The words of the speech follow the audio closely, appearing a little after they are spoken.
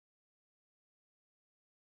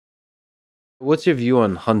What's your view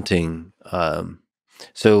on hunting?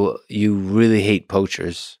 So you really hate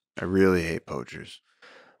poachers. I really hate poachers.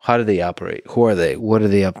 How do they operate? Who are they? What are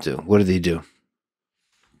they up to? What do they do?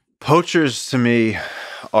 Poachers, to me,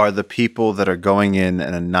 are the people that are going in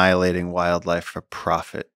and annihilating wildlife for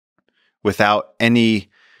profit without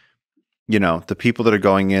any, the people that are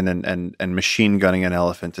going in and machine gunning an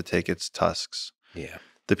elephant to take its tusks. Yeah.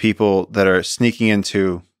 The people that are sneaking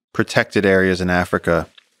into protected areas in Africa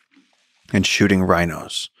and shooting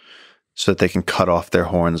rhinos so that they can cut off their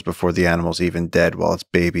horns before the animal's even dead while its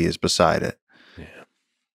baby is beside it. Yeah.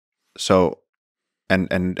 So, and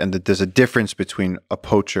there's a difference between a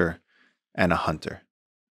poacher and a hunter.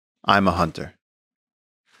 I'm a hunter.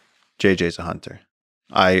 JJ's a hunter.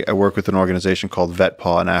 I work with an organization called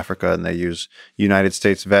VetPaw in Africa, and they use United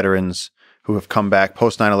States veterans who have come back,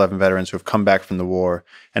 post 9/11 veterans who have come back from the war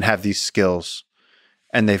and have these skills.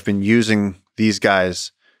 And they've been using these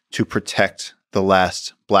guys to protect the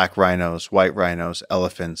last black rhinos, white rhinos,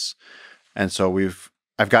 elephants. And so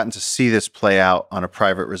I've gotten to see this play out on a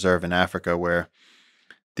private reserve in Africa where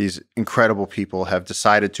these incredible people have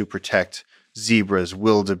decided to protect zebras,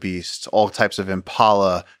 wildebeests, all types of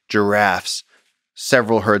impala, giraffes,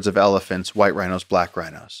 several herds of elephants, white rhinos, black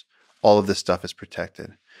rhinos. All of this stuff is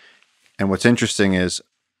protected. And what's interesting is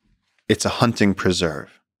it's a hunting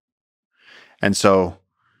preserve. And so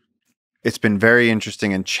it's been very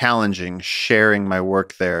interesting and challenging sharing my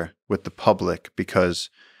work there with the public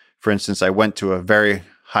because, for instance, I went to a very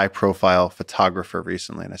high-profile photographer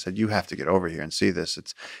recently, and I said, "You have to get over here and see this.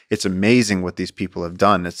 It's amazing what these people have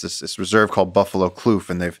done. It's this reserve called Buffalo Kloof,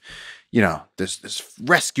 and they've, there's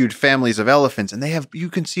rescued families of elephants, and you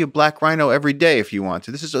can see a black rhino every day if you want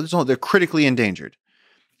to. They're critically endangered,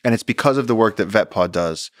 and it's because of the work that VetPaw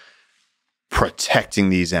does, protecting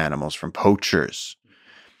these animals from poachers."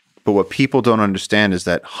 But what people don't understand is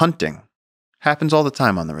that hunting happens all the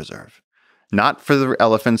time on the reserve. Not for the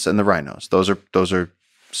elephants and the rhinos. Those are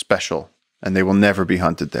special, and they will never be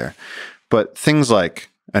hunted there. But things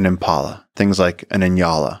like an impala, things like an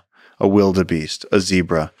inyala, a wildebeest, a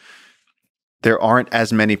zebra, there aren't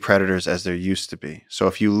as many predators as there used to be. So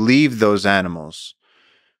if you leave those animals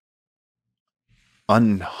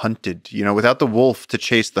unhunted, without the wolf to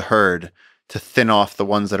chase the herd, to thin off the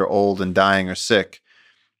ones that are old and dying or sick,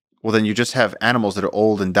 well, then you just have animals that are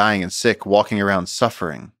old and dying and sick walking around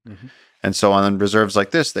suffering. Mm-hmm. And so on reserves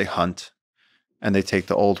like this, they hunt and they take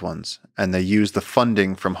the old ones and they use the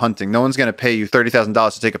funding from hunting. No one's going to pay you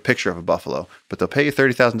 $30,000 to take a picture of a buffalo, but they'll pay you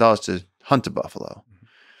 $30,000 to hunt a buffalo. Mm-hmm.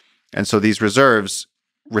 And so these reserves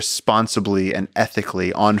responsibly and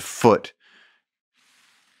ethically on foot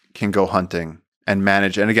can go hunting and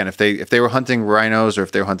manage. And again, if they were hunting rhinos or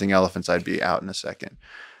if they were hunting elephants, I'd be out in a second.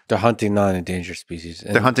 They're hunting non-endangered species.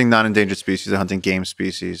 They're hunting non-endangered species. They're hunting game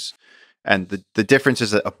species. And the difference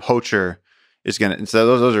is that a poacher is going to, so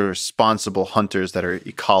those are responsible hunters that are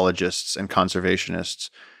ecologists and conservationists,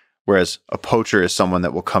 whereas a poacher is someone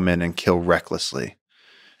that will come in and kill recklessly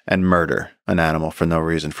and murder an animal for no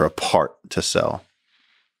reason, for a part to sell.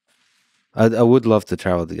 I would love to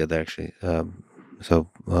travel together, actually. We'll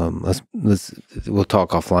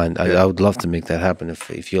talk offline. I would love to make that happen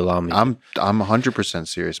if you allow me. I'm 100%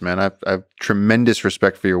 serious, man. I have tremendous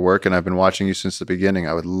respect for your work, and I've been watching you since the beginning.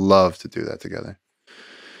 I would love to do that together.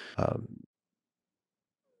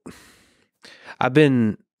 I've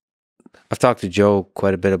talked to Joe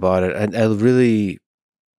quite a bit about it. I really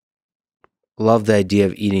love the idea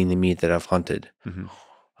of eating the meat that I've hunted. Mm-hmm.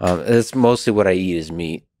 It's mostly what I eat is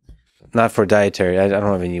meat, not for dietary. I don't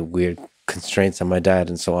have any weird constraints on my diet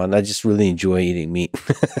and so on. I just really enjoy eating meat.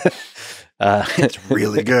 It's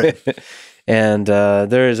really good. And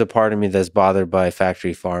there is a part of me that's bothered by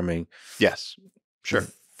factory farming. Yes, sure.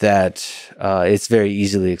 That it's very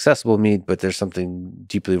easily accessible meat, but there's something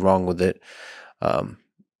deeply wrong with it.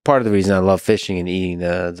 Part of the reason I love fishing and eating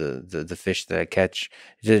the fish that I catch,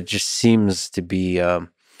 it just seems to be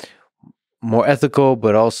more ethical,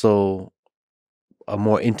 but also a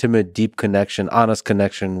more intimate, deep connection, honest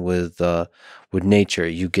connection with nature.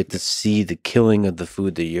 You get to see the killing of the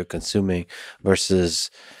food that you're consuming versus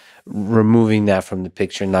removing that from the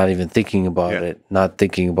picture, not even thinking about it, not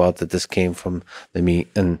thinking about that this came from the meat.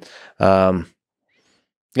 And I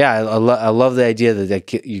love the idea that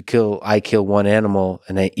I kill one animal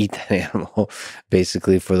and I eat that animal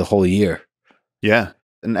basically for the whole year. Yeah,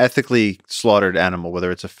 an ethically slaughtered animal,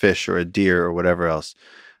 whether it's a fish or a deer or whatever else.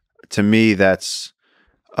 To me, that's,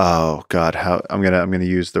 oh God, I'm gonna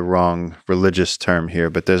use the wrong religious term here,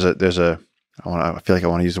 but I feel like I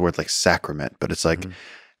want to use the word like sacrament, but it's like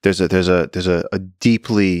there's a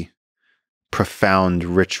deeply profound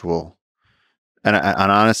ritual And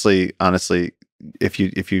honestly, if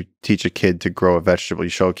you teach a kid to grow a vegetable, you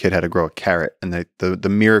show a kid how to grow a carrot, and the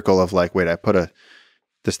miracle of like, wait,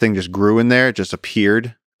 this thing just grew in there, it just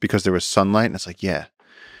appeared because there was sunlight, and it's like, yeah,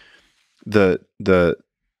 the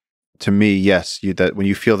to me, yes, that when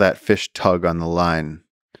you feel that fish tug on the line,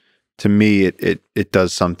 to me, it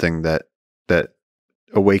does something that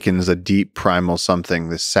awakens a deep primal something,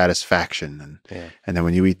 this satisfaction, and then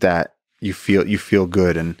when you eat that, you feel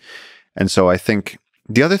good, and so I think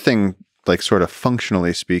the other thing, like sort of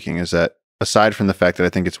functionally speaking, is that aside from the fact that I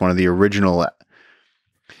think it's one of the original,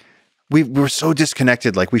 we're so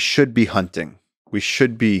disconnected. Like we should be hunting, we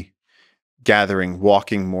should be gathering,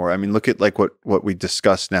 walking more. I mean, look at like what we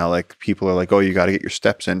discussed now. Like people are like, oh, you got to get your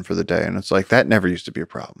steps in for the day, and it's like that never used to be a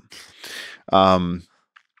problem.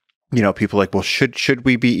 People are like, well, should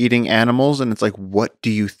we be eating animals? And it's like, what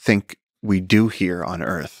do you think we do here on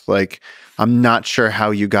Earth? Like, I'm not sure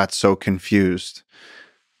how you got so confused,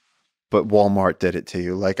 but Walmart did it to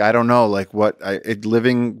you. Like, I don't know, like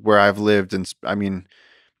living where I've lived, and I mean,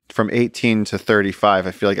 from 18 to 35,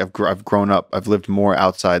 I feel like I've grown up. I've lived more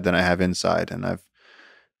outside than I have inside, and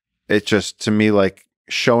it's just, to me, like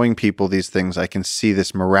showing people these things, I can see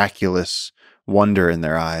this miraculous wonder in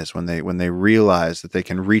their eyes when they realize that they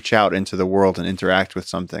can reach out into the world and interact with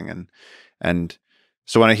something, and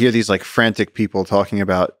so when I hear these like frantic people talking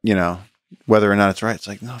about, whether or not it's right, it's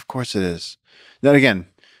like, no, of course it is. Then again,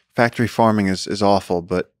 factory farming is awful,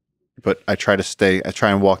 but I try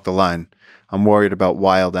and walk the line. I'm worried about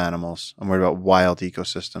wild animals. I'm worried about wild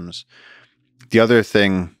ecosystems. The other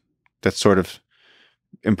thing that's sort of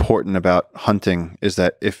important about hunting is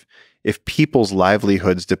that if people's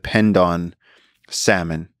livelihoods depend on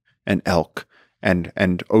salmon and elk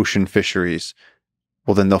and ocean fisheries,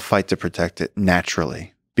 well, then they'll fight to protect it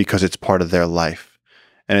naturally because it's part of their life.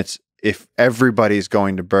 And if everybody's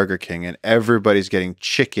going to Burger King and everybody's getting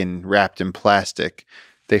chicken wrapped in plastic,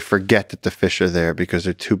 they forget that the fish are there because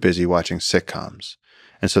they're too busy watching sitcoms.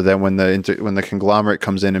 And so then when the conglomerate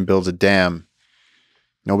comes in and builds a dam,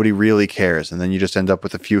 nobody really cares. And then you just end up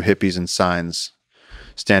with a few hippies and signs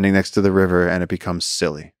standing next to the river, and it becomes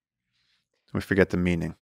silly. We forget the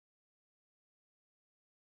meaning.